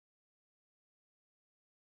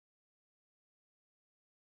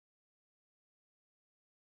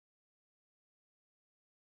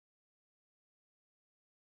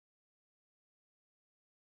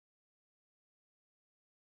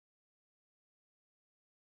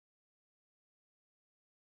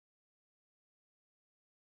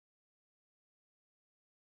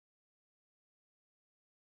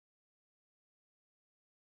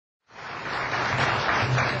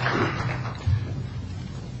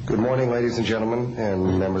Good morning, ladies and gentlemen,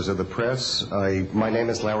 and members of the press. My name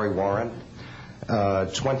is Larry Warren.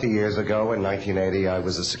 20 years ago, in 1980, I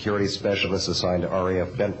was a security specialist assigned to RAF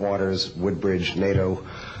Bentwaters, Woodbridge, NATO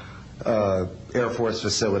Air Force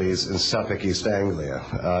facilities in Suffolk, East Anglia.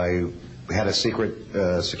 I had a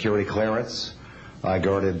secret security clearance. I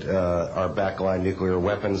guarded our backline nuclear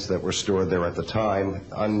weapons that were stored there at the time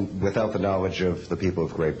without the knowledge of the people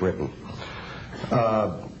of Great Britain.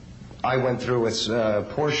 I went through a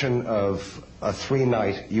portion of a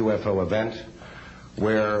 3-night UFO event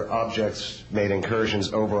where objects made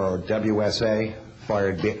incursions over our WSA,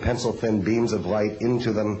 fired pencil-thin beams of light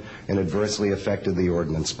into them, and adversely affected the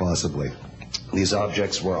ordnance, possibly. These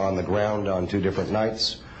objects were on the ground on 2 different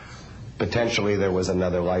nights. Potentially there was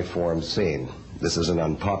another life form seen. This is an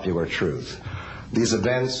unpopular truth. These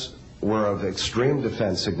events were of extreme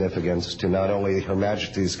defense significance to not only Her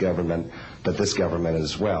Majesty's government, but this government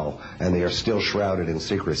as well, and they are still shrouded in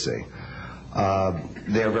secrecy.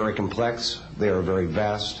 They are very complex, they are very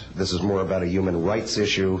vast. This is more about a human rights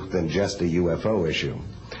issue than just a UFO issue.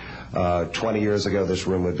 20 years ago, this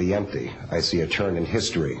room would be empty. I see a turn in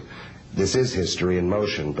history. This is history in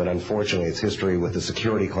motion, but unfortunately it's history with a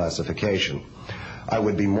security classification. I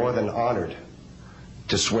would be more than honored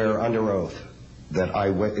to swear under oath that I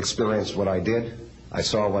experienced what I did, I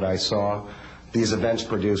saw what I saw. These events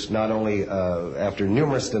produced not only, after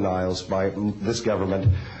numerous denials by this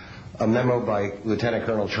government, a memo by Lieutenant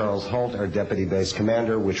Colonel Charles Holt, our deputy base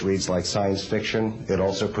commander, which reads like science fiction. It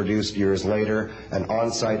also produced, years later, an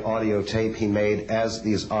on-site audio tape he made as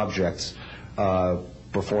these objects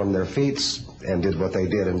performed their feats and did what they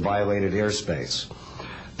did and violated airspace.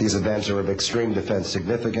 These events are of extreme defense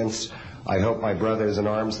significance. I hope my brothers in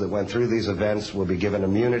arms that went through these events will be given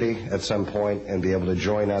immunity at some point and be able to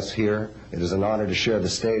join us here. It is an honor to share the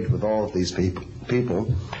stage with all of these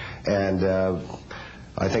people. And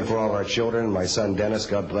I think for all our children, my son Dennis,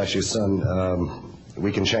 God bless you, son,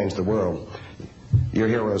 we can change the world. You're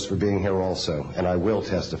heroes for being here also, and I will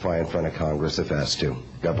testify in front of Congress if asked to.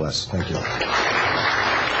 God bless. Thank you.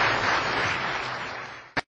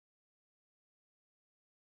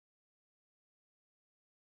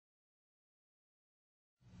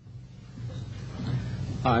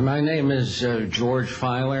 Hi, my name is George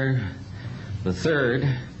Filer III.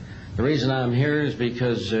 The reason I'm here is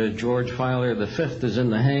because George Filer V is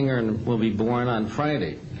in the hangar and will be born on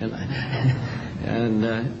Friday. And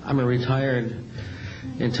I'm a retired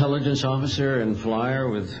intelligence officer and flyer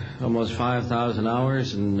with almost 5,000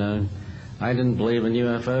 hours, and I didn't believe in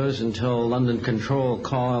UFOs until London Control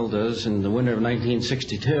called us in the winter of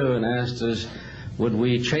 1962 and asked us, would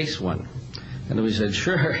we chase one? And we said,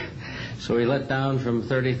 sure. So we let down from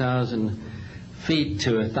 30,000 feet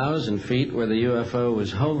to 1,000 feet where the UFO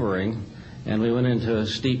was hovering, and we went into a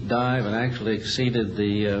steep dive and actually exceeded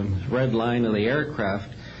the red line of the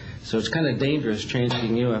aircraft. So it's kind of dangerous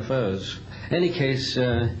chasing UFOs. In any case,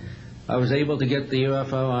 I was able to get the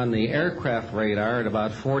UFO on the aircraft radar at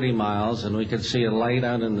about 40 miles, and we could see a light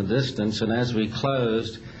out in the distance, and as we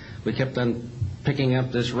closed, we kept on picking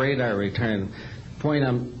up this radar return. Point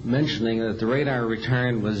I'm mentioning that the radar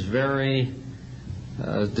return was very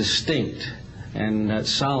distinct and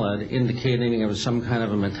solid, indicating it was some kind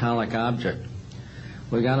of a metallic object.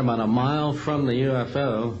 We got about a mile from the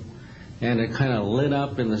UFO, and it kind of lit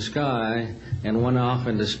up in the sky and went off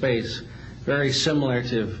into space, very similar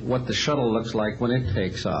to what the shuttle looks like when it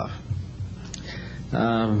takes off.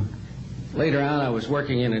 Later on, I was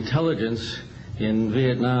working in intelligence in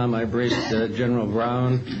Vietnam. I briefed General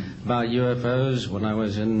Brown about UFOs when I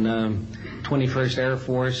was in 21st Air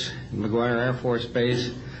Force, McGuire Air Force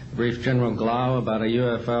Base. Briefed General Glau about a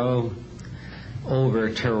UFO over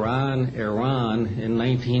Tehran, Iran in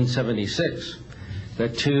 1976.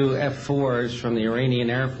 That 2 F-4s from the Iranian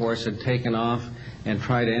Air Force had taken off and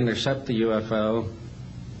tried to intercept the UFO.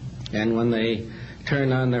 And when they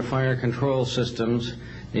turned on their fire control systems,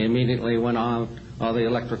 they immediately went off. All the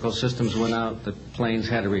electrical systems went out. The planes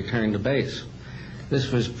had to return to base.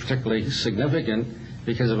 This was particularly significant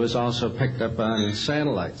because it was also picked up on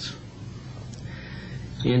satellites.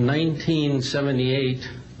 In 1978,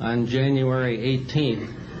 on January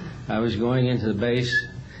 18th, I was going into the base.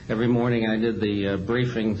 Every morning I did the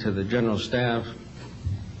briefing to the general staff,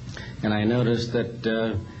 and I noticed that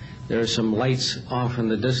there are some lights off in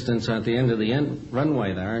the distance at the end of the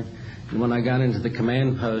runway there. And when I got into the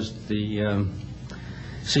command post, the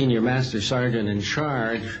senior master sergeant in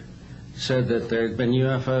charge said that there had been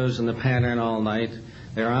UFOs in the pattern all night.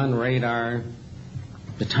 They're on radar.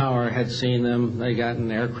 The tower had seen them. They got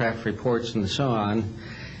in aircraft reports and so on.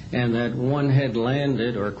 And that one had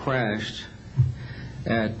landed or crashed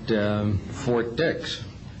at Fort Dix.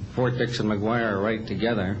 Fort Dix and McGuire are right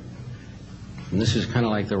together. And this is kind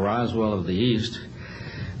of like the Roswell of the East.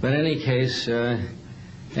 But in any case, an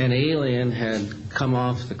alien had come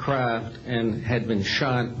off the craft and had been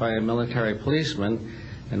shot by a military policeman,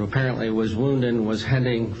 and apparently was wounded and was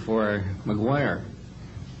heading for McGuire.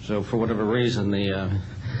 So for whatever reason, the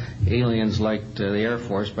aliens liked the Air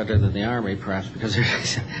Force better than the Army, perhaps because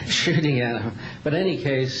they're shooting at them. But in any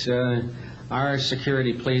case, our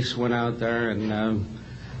security police went out there and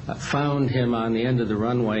found him on the end of the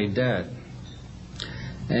runway dead.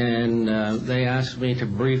 And they asked me to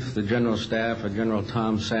brief the General Staff, General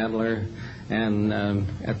Tom Sadler, and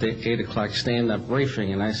at the 8 o'clock stand-up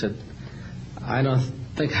briefing. And I said, I don't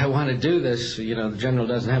think I want to do this. You know, the General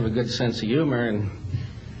doesn't have a good sense of humor, and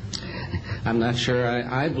I'm not sure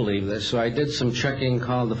I believe this. So I did some checking,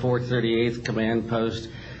 called the 438th Command Post,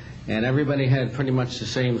 and everybody had pretty much the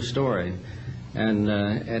same story. And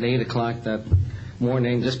at 8 o'clock that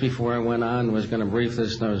morning, just before I went on, was going to brief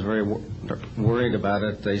this, and I was very worried about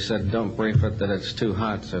it. They said, don't brief it, that it's too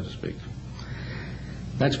hot, so to speak.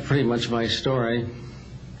 That's pretty much my story,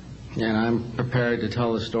 and I'm prepared to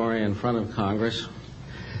tell the story in front of Congress,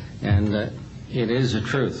 and it is the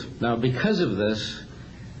truth. Now, because of this,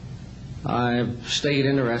 I've stayed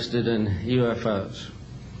interested in UFOs,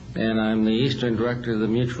 and I'm the Eastern Director of the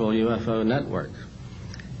Mutual UFO Network.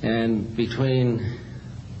 And between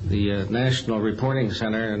the National Reporting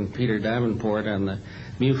Center and Peter Davenport and the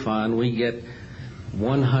MUFON, we get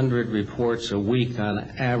 100 reports a week on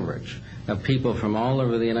average of people from all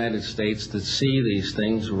over the United States that see these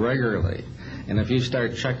things regularly. And if you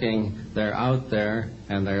start checking, they're out there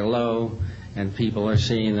and they're low, and people are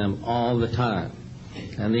seeing them all the time.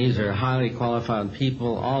 And these are highly qualified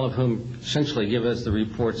people, all of whom essentially give us the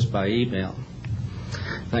reports by email.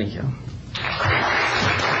 Thank you.